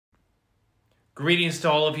Greetings to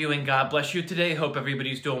all of you and God bless you today. Hope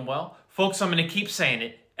everybody's doing well. Folks, I'm going to keep saying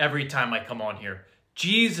it every time I come on here.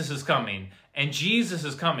 Jesus is coming, and Jesus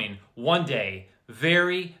is coming one day,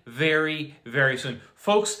 very, very, very soon.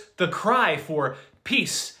 Folks, the cry for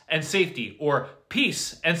peace and safety or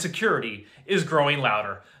peace and security is growing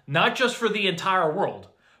louder, not just for the entire world,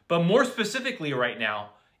 but more specifically right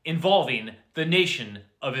now, involving the nation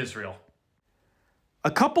of Israel. A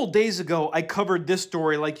couple days ago, I covered this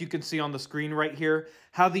story like you can see on the screen right here,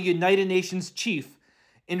 how the United Nations chief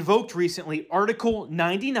invoked recently Article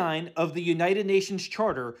 99 of the United Nations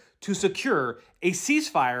Charter to secure a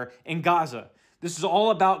ceasefire in Gaza. This is all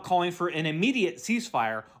about calling for an immediate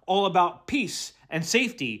ceasefire, all about peace and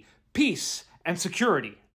safety, peace and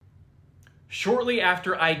security. Shortly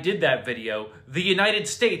after I did that video, the United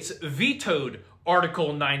States vetoed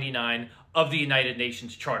Article 99 of the United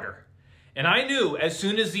Nations Charter. And I knew as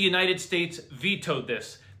soon as the United States vetoed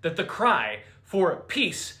this, that the cry for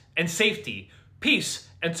peace and safety, peace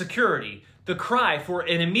and security, the cry for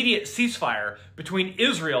an immediate ceasefire between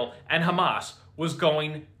Israel and Hamas was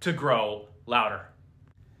going to grow louder.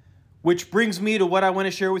 Which brings me to what I want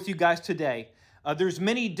to share with you guys today. There's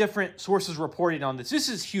many different sources reporting on this. This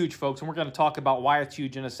is huge, folks, and we're going to talk about why it's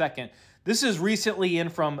huge in a second. This is recently in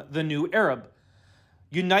from The New Arab.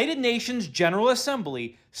 United Nations General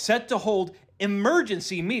Assembly set to hold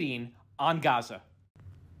emergency meeting on Gaza.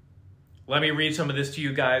 Let me read some of this to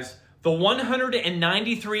you guys. The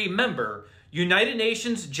 193-member United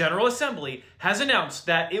Nations General Assembly has announced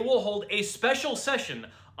that it will hold a special session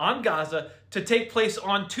on Gaza to take place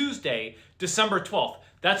on Tuesday, December 12th.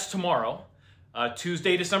 That's tomorrow,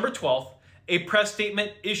 Tuesday, December 12th. A press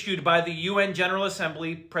statement issued by the UN General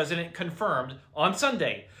Assembly President confirmed on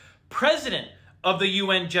Sunday. President of the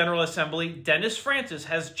UN General Assembly, Dennis Francis,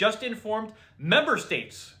 has just informed member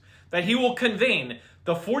states that he will convene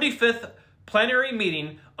the 45th plenary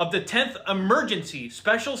meeting of the 10th emergency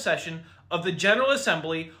special session of the General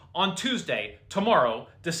Assembly on Tuesday, tomorrow,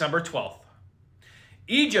 December 12th.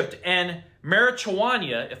 Egypt and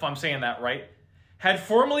Mauritania, if I'm saying that right, had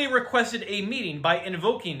formally requested a meeting by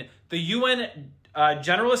invoking the UN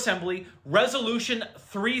General Assembly Resolution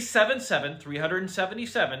 377,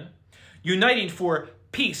 uniting for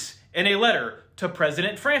peace in a letter to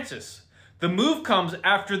President Francis. The move comes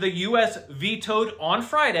after the U.S. vetoed on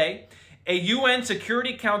Friday a UN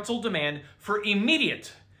Security Council demand for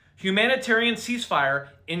immediate humanitarian ceasefire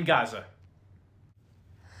in Gaza.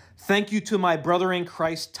 Thank you to my brother in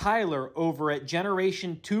Christ, Tyler, over at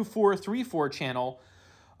Generation 2434 channel,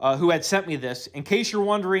 who had sent me this. In case you're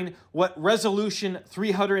wondering what Resolution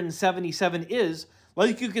 377 is,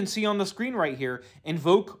 like you can see on the screen right here,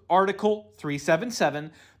 invoke Article 377.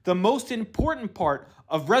 The most important part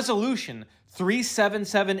of Resolution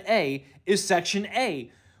 377A is Section A,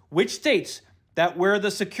 which states that where the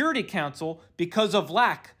Security Council, because of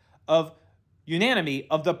lack of unanimity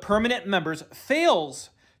of the permanent members,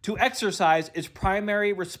 fails to exercise its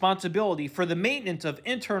primary responsibility for the maintenance of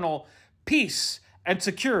internal peace and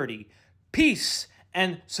security,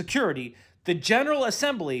 the General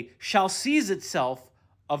Assembly shall seize itself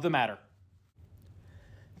of the matter.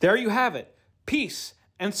 There you have it. Peace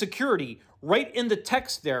and security right in the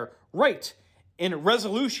text there, right in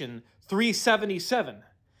Resolution 377. I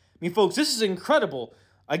mean, folks, this is incredible.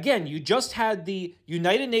 Again, you just had the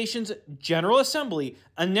United Nations General Assembly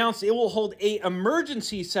announce it will hold an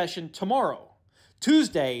emergency session tomorrow,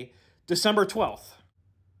 Tuesday, December 12th.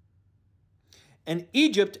 And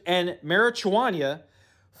Egypt and Mauritania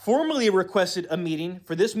formally requested a meeting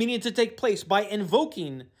for this meeting to take place by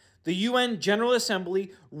invoking the UN General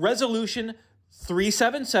Assembly Resolution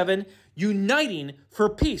 377, uniting for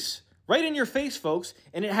peace. Right in your face, folks,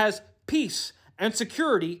 and it has peace and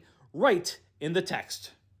security right in the text.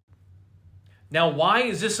 Now, why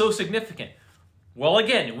is this so significant? Well,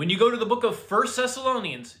 again, when you go to the book of 1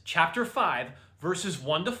 Thessalonians, chapter 5, verses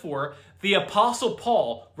 1 to 4, the Apostle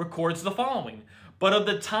Paul records the following. But of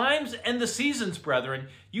the times and the seasons, brethren,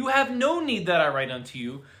 you have no need that I write unto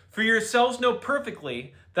you, for yourselves know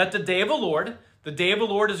perfectly that the day of the Lord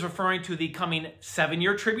is referring to the coming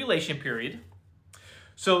 7-year tribulation period.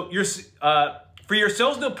 So, for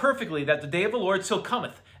yourselves know perfectly that the day of the Lord so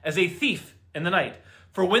cometh as a thief in the night.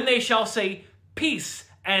 For when they shall say peace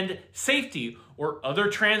and safety, or other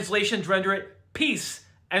translations render it peace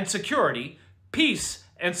and security,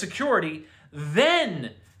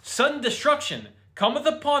 then sudden destruction cometh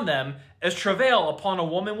upon them as travail upon a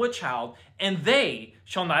woman with child, and they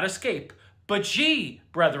shall not escape. But ye,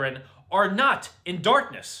 brethren, are not in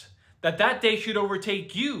darkness, that day should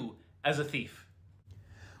overtake you as a thief.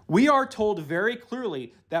 We are told very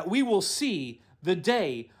clearly that we will see the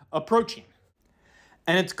day approaching.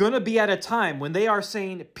 And it's going to be at a time when they are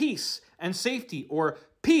saying peace and safety, or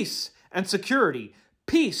peace and security,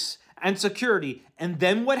 peace and security. And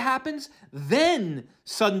then what happens? Then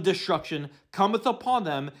sudden destruction cometh upon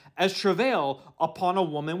them as travail upon a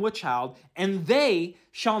woman with child, and they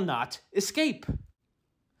shall not escape.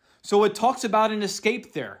 So it talks about an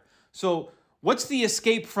escape there. So what's the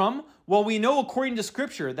escape from? Well, we know according to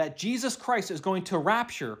Scripture that Jesus Christ is going to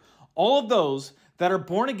rapture all of those that are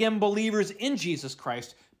born again believers in Jesus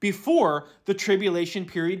Christ before the tribulation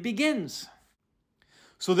period begins.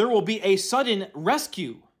 So there will be a sudden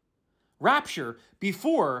rescue, rapture,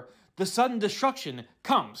 before the sudden destruction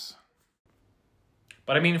comes.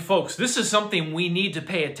 But I mean, folks, this is something we need to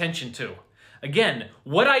pay attention to. Again,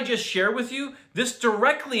 what I just shared with you, this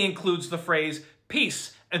directly includes the phrase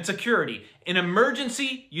peace and security. An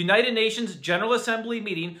emergency United Nations General Assembly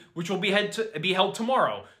meeting, which will be held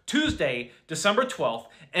tomorrow, Tuesday, December 12th,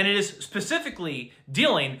 and it is specifically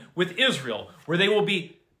dealing with Israel, where they will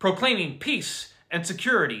be proclaiming peace and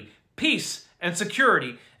security, peace and security.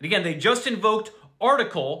 And again, they just invoked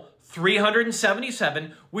Article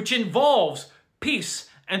 377, which involves peace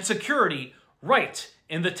and security right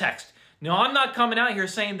in the text. Now, I'm not coming out here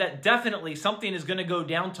saying that definitely something is going to go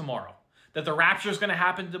down tomorrow, that the rapture is going to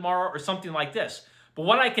happen tomorrow or something like this. But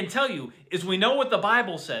what I can tell you is we know what the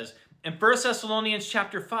Bible says. In 1 Thessalonians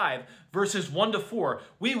chapter 5, verses 1 to 4,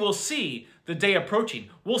 we will see the day approaching.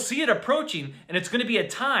 We'll see it approaching, and it's going to be a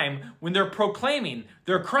time when they're proclaiming,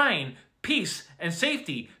 they're crying, peace and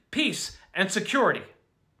safety, peace and security.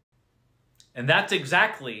 And that's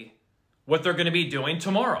exactly what they're going to be doing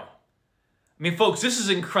tomorrow. I mean, folks, this is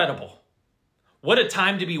incredible. What a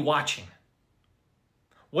time to be watching.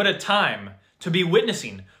 What a time to be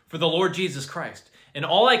witnessing for the Lord Jesus Christ. And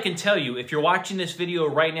all I can tell you, if you're watching this video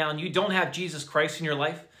right now and you don't have Jesus Christ in your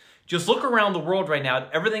life, just look around the world right now at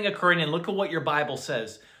everything occurring and look at what your Bible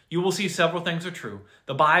says. You will see several things are true.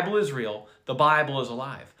 The Bible is real. The Bible is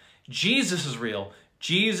alive. Jesus is real.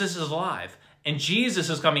 Jesus is alive. And Jesus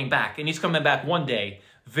is coming back. And he's coming back one day.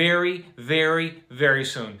 Very, very, very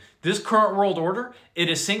soon. This current world order, it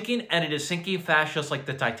is sinking, and it is sinking fast, just like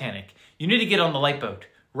the Titanic. You need to get on the lifeboat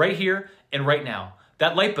right here and right now.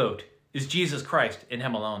 That lifeboat is Jesus Christ and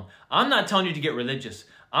him alone. I'm not telling you to get religious.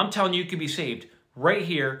 I'm telling you can be saved right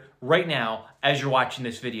here, right now, as you're watching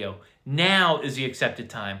this video. Now is the accepted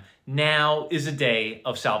time. Now is the day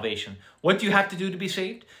of salvation. What do you have to do to be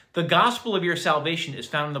saved? The gospel of your salvation is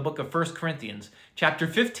found in the book of 1 Corinthians, chapter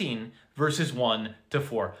 15, verses 1 to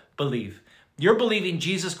 4. Believe. You're believing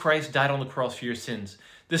Jesus Christ died on the cross for your sins.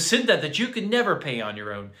 The sin debt that you could never pay on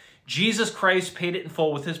your own. Jesus Christ paid it in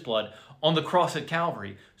full with his blood on the cross at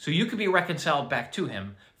Calvary, so you could be reconciled back to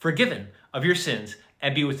him, forgiven of your sins,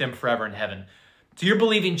 and be with him forever in heaven. So you're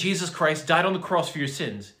believing Jesus Christ died on the cross for your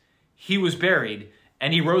sins. He was buried,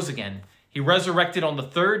 and he rose again. He resurrected on the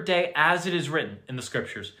third day, as it is written in the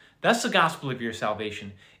scriptures. That's the gospel of your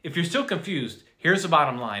salvation. If you're still confused, here's the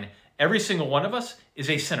bottom line. Every single one of us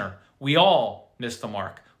is a sinner. We all miss the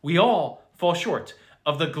mark. We all fall short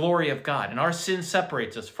of the glory of God, and our sin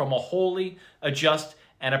separates us from a holy, a just,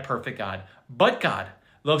 and a perfect God. But God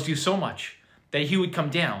loves you so much that he would come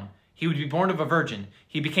down. He would be born of a virgin.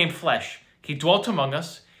 He became flesh. He dwelt among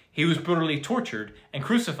us. He was brutally tortured and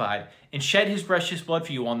crucified and shed his precious blood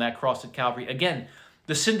for you on that cross at Calvary. Again,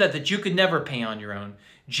 the sin that you could never pay on your own.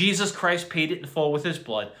 Jesus Christ paid it in full with his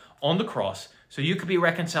blood on the cross so you could be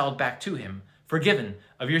reconciled back to him, forgiven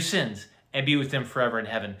of your sins, and be with him forever in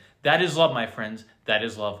heaven. That is love, my friends. That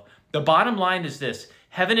is love. The bottom line is this.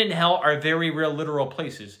 Heaven and hell are very real, literal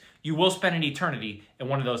places. You will spend an eternity in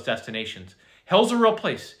one of those destinations. Hell's a real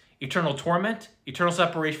place. Eternal torment, eternal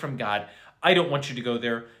separation from God. I don't want you to go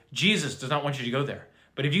there. Jesus does not want you to go there.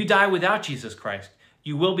 But if you die without Jesus Christ,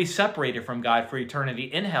 you will be separated from God for eternity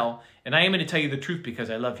in hell. And I am going to tell you the truth because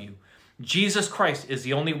I love you. Jesus Christ is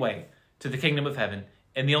the only way to the kingdom of heaven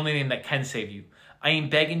and the only name that can save you. I am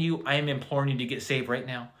begging you, I am imploring you to get saved right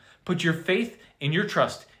now. Put your faith and your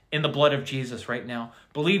trust in the blood of Jesus right now.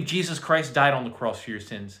 Believe Jesus Christ died on the cross for your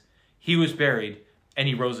sins. He was buried and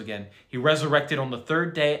he rose again. He resurrected on the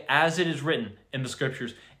third day as it is written in the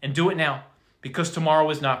scriptures. And do it now because tomorrow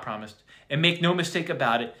is not promised. And make no mistake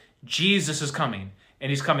about it, Jesus is coming. And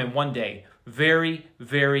he's coming one day. Very,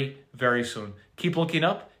 very, very soon. Keep looking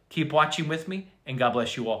up. Keep watching with me. And God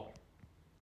bless you all.